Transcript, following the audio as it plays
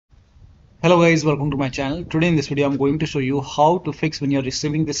Hello guys, welcome to my channel. Today in this video I'm going to show you how to fix when you're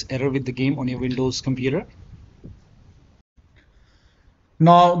receiving this error with the game on your Windows computer.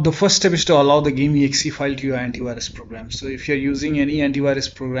 Now the first step is to allow the game exe file to your antivirus program. So if you're using any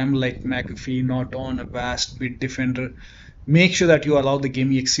antivirus program like McAfee, Norton, Avast, Bitdefender, make sure that you allow the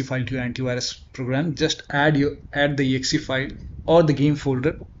game exe file to your antivirus program. Just add the exe file or the game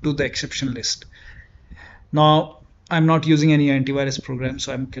folder to the exception list. Now I'm not using any antivirus program,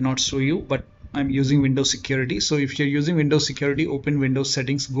 so I cannot show you, but I'm using Windows Security. So if you're using Windows Security, open Windows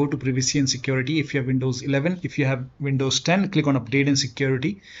Settings, go to Privacy and Security. If you have Windows 11, if you have Windows 10, click on Update and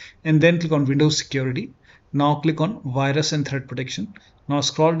Security, and then click on Windows Security. Now click on Virus and Threat Protection. Now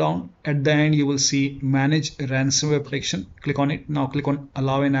scroll down. At the end, you will see Manage Ransomware Protection. Click on it. Now click on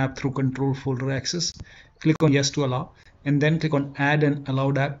Allow an app through Control Folder Access. Click on Yes to allow, and then click on Add an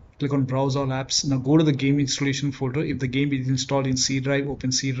allowed app. Click on Browse all apps. Now go to the game installation folder. If the game is installed in C drive,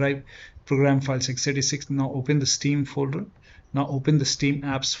 open C drive, program files x86. Now open the Steam folder. Now open the Steam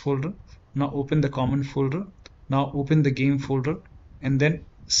apps folder. Now open the common folder. Now open the game folder, and then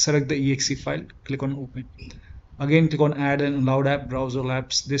select the exe file. Click on open. Again click on add an allowed app, browse all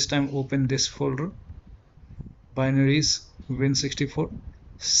apps. This time open this folder, binaries, win64.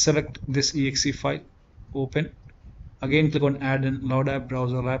 Select this exe file, open. Again click on add and load app,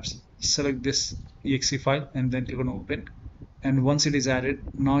 browser apps, select this exe file, and then click on open. And once it is added,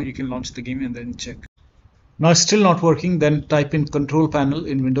 now you can launch the game and then check. Now it's still not working, then type in control panel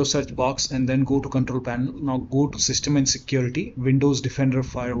in Windows search box and then go to control panel. Now go to system and security, Windows Defender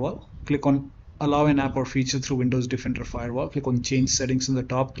Firewall. Click on allow an app or feature through Windows Defender Firewall. Click on change settings in the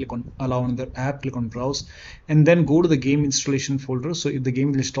top, click on allow another app, click on browse, and then go to the game installation folder. So if the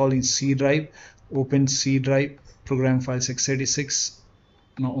game is installed in C drive, open C drive, program files x86.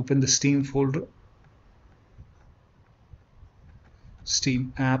 Now open the Steam folder,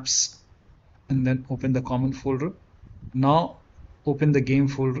 Steam apps, and then open the common folder. Now open the game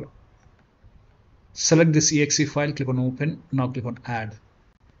folder, select this exe file, click on open. Now click on add.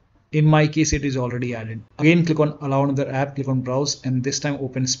 In my case it is already added. Again click on allow another app, click on browse, and this time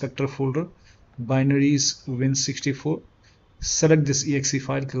open Spectre folder, binaries, win64. Select this exe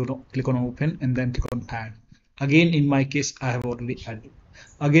file, click on open, and then click on add. Again in my case I have already added.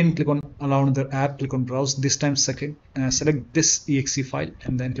 Again click on allow another app, click on browse. This time select this exe file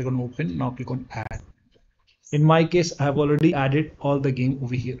and then click on open. Now click on add. In my case I have already added all the game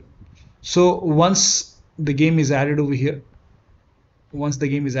over here. So once the game is added over here, once the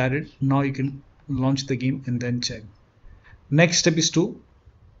game is added, now you can launch the game and then check. Next step is to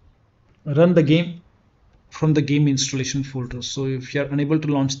run the game from the game installation folder. So if you are unable to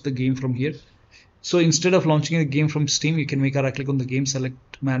launch the game from here, so instead of launching the game from Steam, you can make a right click on the game,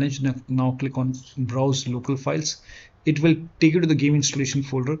 select manage. Now click on browse local files. It will take you to the game installation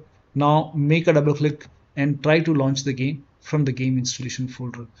folder. Now make a double click and try to launch the game from the game installation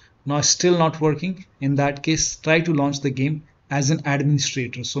folder. Now it's still not working. In that case, try to launch the game as an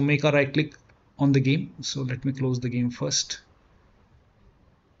administrator. So make a right click on the game. So let me close the game first.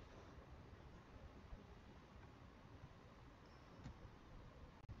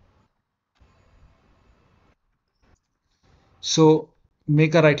 So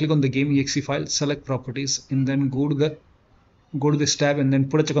make a right click on the game exe file, select properties, and then go to this tab and then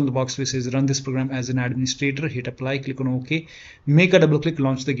put a check on the box which says run this program as an administrator. Hit apply, click on OK. Make a double click,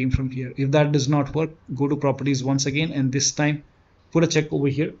 launch the game from here. If that does not work, go to properties once again, and this time put a check over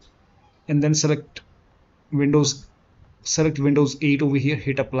here, and then select Windows 8 over here.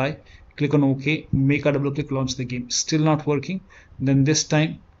 Hit apply, click on OK. Make a double click, launch the game. Still not working. Then this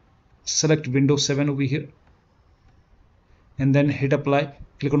time select Windows 7 over here, and then hit apply,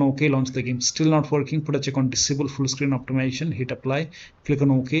 click on OK, launch the game. Still not working. Put a check on disable full screen optimization, hit apply, click on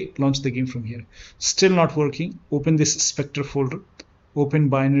OK, launch the game from here. Still not working. Open this Spectre folder,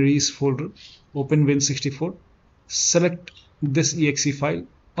 open binaries folder, open win64, select this exe file,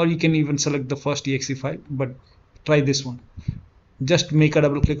 or you can even select the first exe file, but try this one. Just make a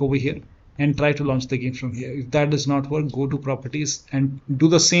double click over here and try to launch the game from here. If that does not work, go to properties and do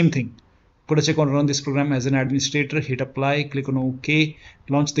the same thing. Put a check on run this program as an administrator, hit apply, click on OK,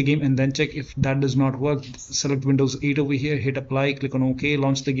 launch the game, and then check. If that does not work, select Windows 8 over here, hit apply, click on OK,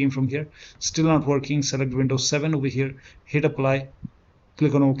 launch the game from here. Still not working. Select Windows 7 over here, hit apply,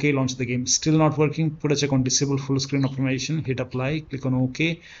 click on OK, launch the game. Still not working. Put a check on disable full screen optimization, hit apply, click on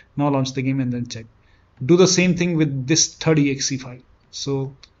OK. Now launch the game and then check. Do the same thing with this third exe file.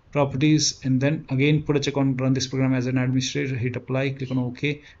 So properties, and then again put a check on run this program as an administrator, hit apply, click on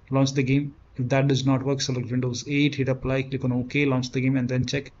OK, launch the game. If that does not work, select Windows 8, hit apply, click on OK, launch the game and then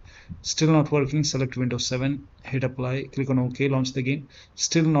check. Still not working, select Windows 7, hit apply, click on OK, launch the game.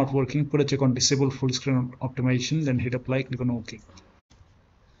 Still not working, put a check on disable full screen optimization, then hit apply, click on OK.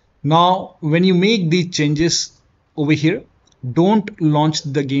 Now when you make these changes over here, don't launch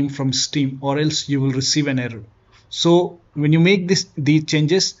the game from Steam or else you will receive an error. So when you make these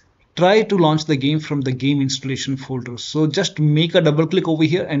changes, try to launch the game from the game installation folder. So just make a double click over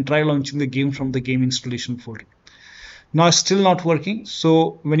here and try launching the game from the game installation folder. Now it's still not working.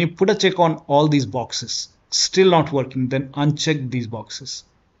 So when you put a check on all these boxes, still not working, then uncheck these boxes.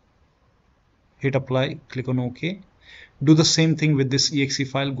 Hit apply, click on OK. Do the same thing with this exe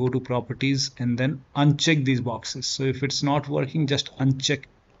file, go to properties and then uncheck these boxes. So if it's not working, just uncheck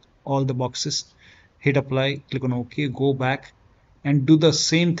all the boxes, hit apply, click on OK, go back and do the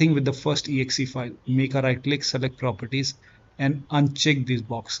same thing with the first exe file. Make a right click, select properties and uncheck these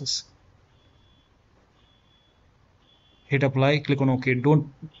boxes. Hit apply, click on OK. Don't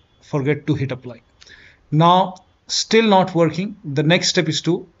forget to hit apply. Now still not working. The next step is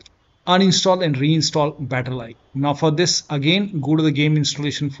to uninstall and reinstall BattlEye. Now for this, again go to the game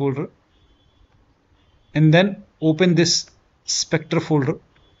installation folder and then open this Spectre folder,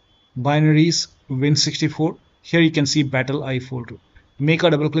 binaries Win64. Here you can see BattlEye folder. Make a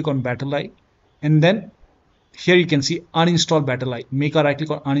double click on BattlEye and then here you can see uninstall BattlEye. Make a right click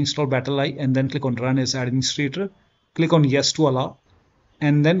on uninstall BattlEye and then click on run as administrator. Click on yes to allow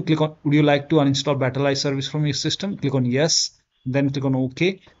and then click on would you like to uninstall BattlEye service from your system? Click on yes, then click on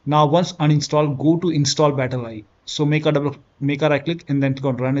OK. Now once uninstalled, go to install BattlEye. So make a right click and then click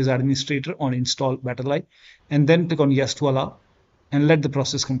on run as administrator on install BattlEye and then click on yes to allow and let the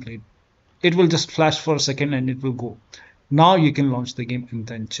process complete. It will just flash for a second and it will go. Now you can launch the game and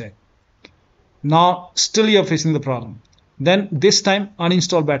then check. Now still you are facing the problem. Then this time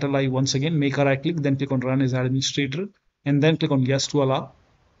uninstall BattlEye once again, make a right click, then click on run as administrator and then click on yes to allow.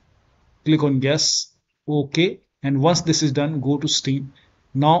 Click on yes, OK. And once this is done, go to Steam.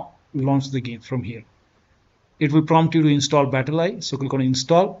 Now launch the game from here. It will prompt you to install BattlEye. So click on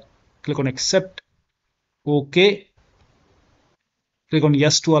install, click on accept, OK. Click on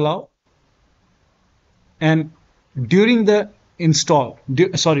yes to allow. And during the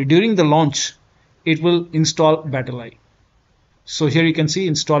during the launch, it will install BattlEye. So here you can see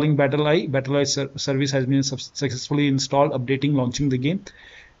installing BattlEye. BattlEye service has been successfully installed, updating, launching the game.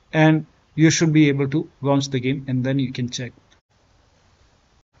 And you should be able to launch the game and then you can check.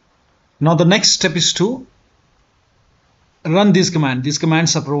 Now the next step is to run this command. These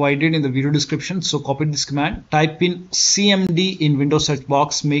commands are provided in the video description. So copy this command, type in cmd in Windows search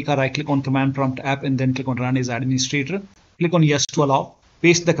box, make a right click on command prompt app and then click on run as administrator. Click on yes to allow,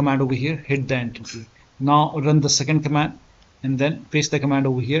 paste the command over here, hit the enter key. Now run the second command and then paste the command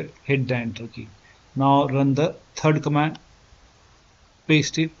over here, hit the enter key. Now run the third command,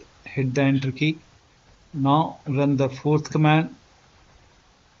 paste it, hit the enter key. Now run the fourth command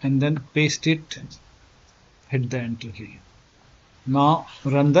and then paste it, hit the enter key. Now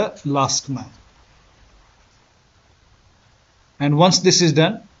run the last command. And once this is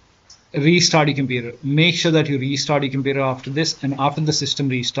done, restart your computer. Make sure that you restart your computer after this, and after the system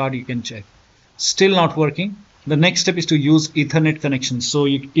restart you can check. Still not working. The next step is to use Ethernet connection. So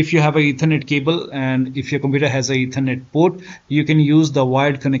if you have an Ethernet cable and if your computer has an Ethernet port, you can use the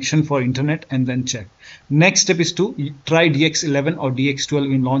wired connection for internet and then check. Next step is to try DX11 or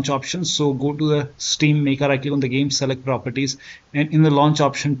DX12 in launch options. So go to the Steam, make a right click on the game, select properties, and in the launch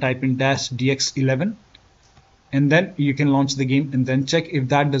option type in -DX11 and then you can launch the game and then check. If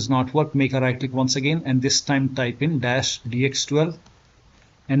that does not work, make a right click once again and this time type in -DX12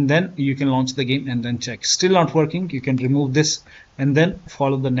 and then you can launch the game and then check. Still not working, you can remove this and then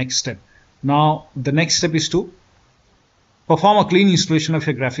follow the next step. Now the next step is to perform a clean installation of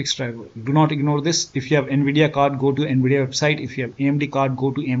your graphics driver. Do not ignore this. If you have NVIDIA card, go to NVIDIA website. If you have AMD card,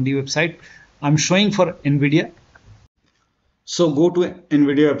 go to AMD website. I'm showing for NVIDIA. So go to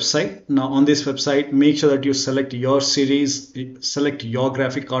NVIDIA website. Now on this website, make sure that you select your series, select your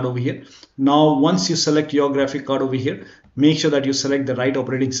graphic card over here. Now once you select your graphic card over here, make sure that you select the right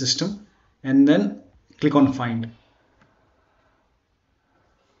operating system and then click on find.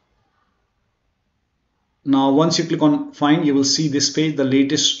 Now once you click on find, you will see this page. The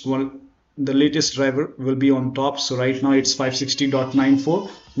latest one, the latest driver will be on top. So right now it's 560.94.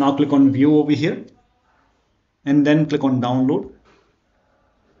 Now click on view over here and then click on download.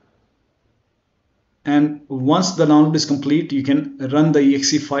 And once the download is complete, you can run the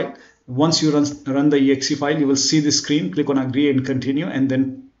exe file. Once you run the exe file, you will see the screen. Click on agree and continue and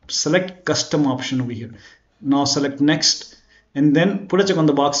then select custom option over here. Now select next and then put a check on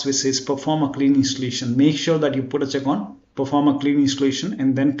the box which says perform a clean installation. Make sure that you put a check on perform a clean installation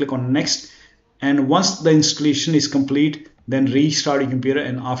and then click on next. And once the installation is complete, then restart your computer,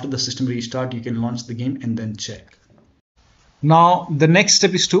 and after the system restart you can launch the game and then check. Now the next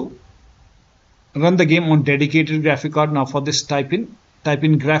step is to run the game on dedicated graphic card. Now for this, type in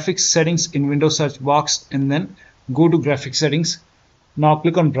graphics settings in Windows search box and then go to graphics settings. Now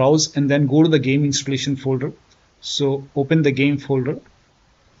click on browse and then go to the game installation folder. So open the game folder,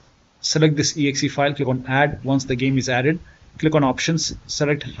 select this exe file, click on add. Once the game is added, click on options,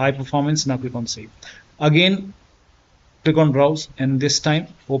 select high performance. Now click on save. Again click on browse and this time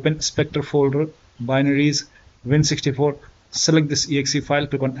open Spectre folder, binaries, Win64, select this exe file,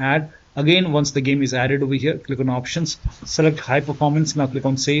 click on add. Again, once the game is added over here, click on options, select high performance. Now click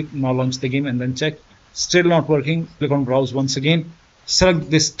on save. Now launch the game and then check. Still not working, click on browse once again, select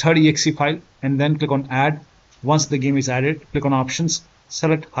this third exe file and then click on add. Once the game is added, click on options,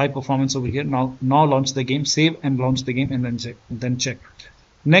 select high performance over here. Now launch the game, save and launch the game and then check.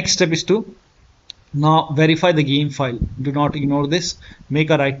 Next step is to now verify the game file. Do not ignore this. Make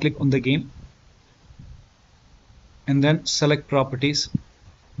a right click on the game and then select properties,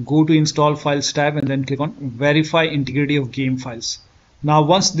 go to install files tab and then click on verify integrity of game files. Now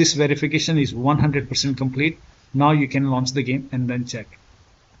once this verification is 100% complete, now you can launch the game and then check.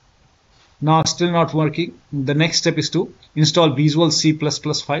 Now still not working. The next step is to install Visual C++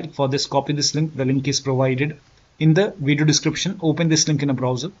 file. For this, copy this link. The link is provided in the video description. Open this link in a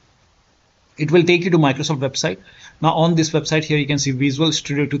browser. It will take you to Microsoft website. Now on this website here you can see Visual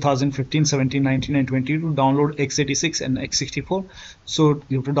Studio 2015, 17, 19 and 20 to download x86 and x64. So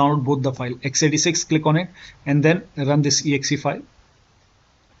you have to download both the file. x86, click on it and then run this exe file.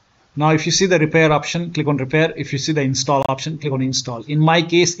 Now if you see the repair option, click on repair. If you see the install option, click on install. In my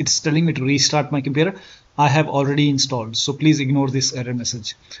case, it's telling me to restart my computer. I have already installed, so please ignore this error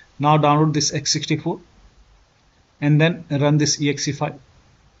message. Now download this x64 and then run this exe file.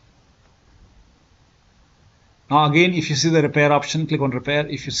 Now again, if you see the repair option, click on repair.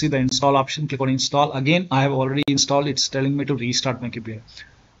 If you see the install option, click on install. Again, I have already installed. It's telling me to restart my computer.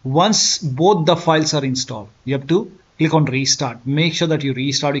 Once both the files are installed, you have to click on restart. Make sure that you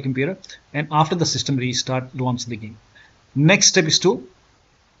restart your computer, and after the system restart, launch the game. Next step is to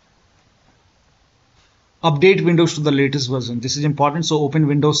update Windows to the latest version. This is important. So open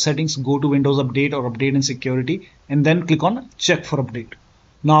Windows settings, go to Windows Update or Update and Security, and then click on check for update.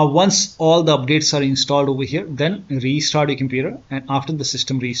 Now once all the updates are installed over here, then restart your computer, and after the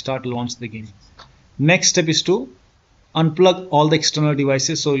system restart, launch the game. Next step is to unplug all the external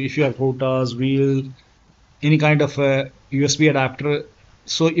devices. So if you have routers, wheel, any kind of USB adapter.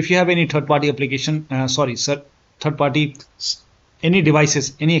 So if you have any third-party application, any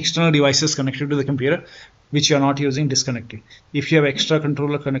devices, any external devices connected to the computer which you are not using, disconnect it. If you have extra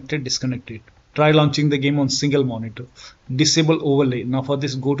controller connected, disconnect it. Try launching the game on single monitor. Disable overlay. Now for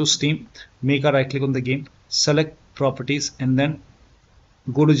this, go to Steam, make a right click on the game, select properties and then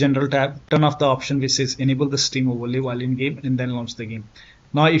go to general tab, turn off the option which says enable the Steam overlay while in game and then launch the game.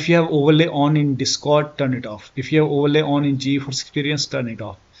 Now if you have overlay on in Discord, turn it off. If you have overlay on in GeForce Experience, turn it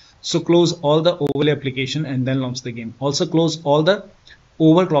off. So close all the overlay application and then launch the game. Also close all the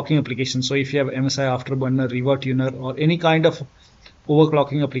overclocking applications. So if you have MSI Afterburner, ReverTuner or any kind of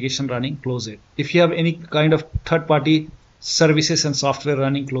overclocking application running, close it. If you have any kind of third-party services and software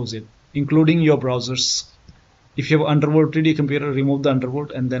running, close it, including your browsers. If you have undervolted your computer, remove the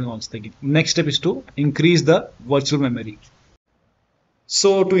undervolt and then launch the game. Next step is to increase the virtual memory.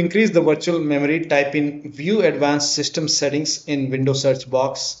 So to increase the virtual memory, type in View Advanced System Settings in Windows search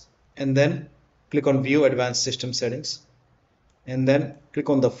box and then click on View Advanced System Settings and then click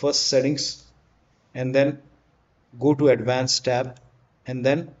on the first settings and then go to Advanced tab and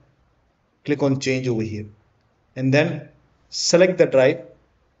then click on Change over here and then select the drive.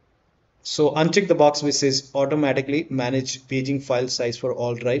 So uncheck the box which says automatically manage paging file size for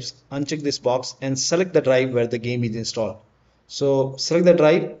all drives. Uncheck this box and select the drive where the game is installed. So select the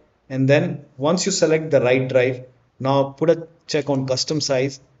drive and then once you select the right drive, now put a check on custom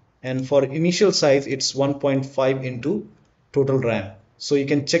size, and for initial size it's 1.5 into total RAM. So you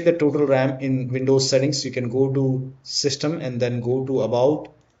can check the total RAM in Windows settings. You can go to system and then go to about,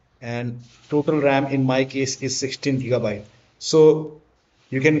 and total RAM in my case is 16 GB. So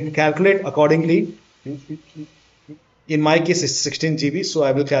you can calculate accordingly. In my case it's 16 GB, so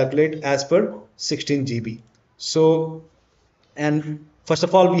I will calculate as per 16 GB. So, and first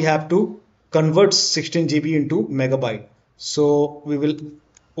of all we have to convert 16 GB into megabyte. So we will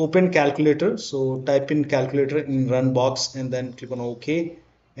open calculator. So type in calculator in run box and then click on OK,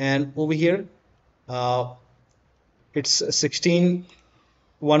 and over here it's 16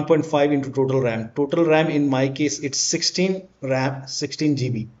 1.5 into total RAM. Total RAM in my case it's 16 RAM 16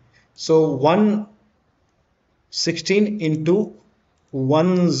 GB. So 116 into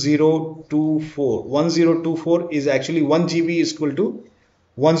 1024 is actually 1 GB is equal to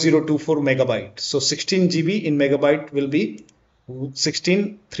 1024 megabyte. So 16 GB in megabyte will be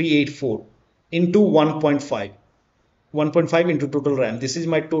 16384 into 1.5. 1.5 into total RAM. This is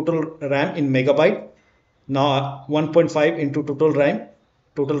my total RAM in megabyte. Now 1.5 into total RAM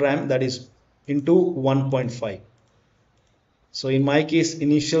that is into 1.5. So in my case,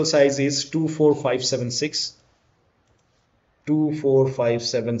 initial size is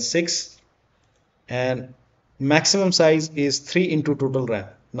 24576 and maximum size is 3 into total RAM.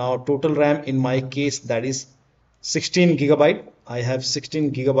 Now total RAM in my case that is 16 gigabyte. I have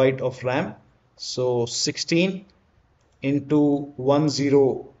 16 gigabyte of RAM. So 16 into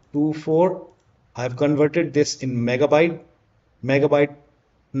 1024. I have converted this in megabyte.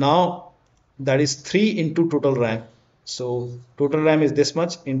 Now that is 3 into total RAM. So total RAM is this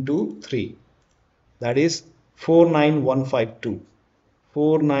much into 3. That is 49152.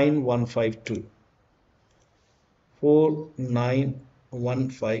 49152.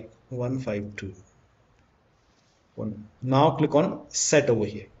 4915152. Now click on set over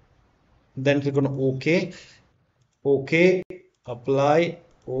here. Then click on OK. OK. Apply.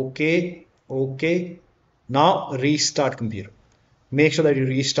 OK. OK. Now restart computer. Make sure that you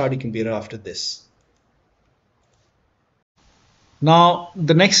restart your computer after this. Now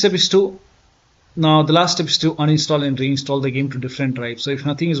the last step is to uninstall and reinstall the game to different drives. So if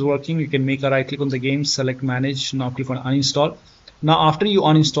nothing is working, you can make a right click on the game, select manage. Now click on uninstall. Now after you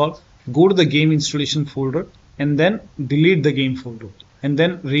uninstall, go to the game installation folder and then delete the game folder and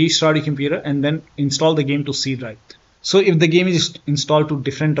then restart your computer and then install the game to C drive. So if the game is installed to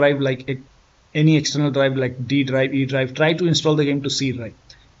different drive, like any external drive like D drive, E drive, try to install the game to C drive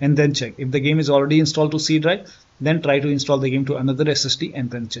and then check. If the game is already installed to C drive, then try to install the game to another SSD and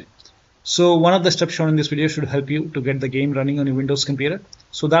then check. So one of the steps shown in this video should help you to get the game running on your Windows computer.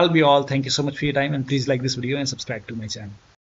 So that'll be all. Thank you so much for your time and please like this video and subscribe to my channel.